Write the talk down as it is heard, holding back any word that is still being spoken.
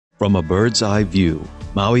From a bird's eye view,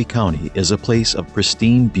 Maui County is a place of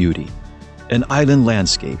pristine beauty, an island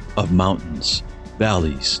landscape of mountains,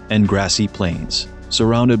 valleys, and grassy plains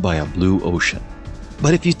surrounded by a blue ocean.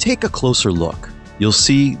 But if you take a closer look, you'll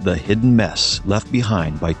see the hidden mess left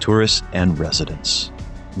behind by tourists and residents.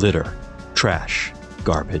 Litter, trash,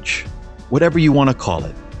 garbage, whatever you want to call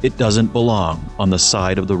it, it doesn't belong on the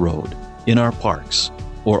side of the road, in our parks,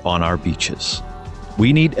 or on our beaches.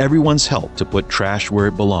 We need everyone's help to put trash where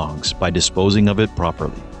it belongs by disposing of it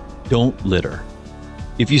properly. Don't litter.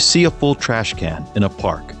 If you see a full trash can in a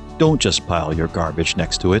park, don't just pile your garbage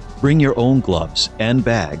next to it. Bring your own gloves and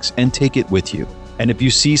bags and take it with you. And if you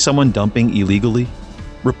see someone dumping illegally,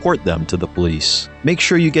 report them to the police. Make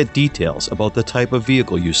sure you get details about the type of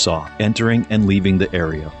vehicle you saw entering and leaving the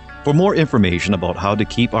area. For more information about how to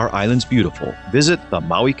keep our islands beautiful, visit the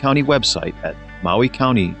Maui County website at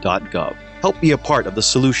mauicounty.gov. Help be a part of the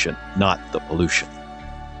solution, not the pollution.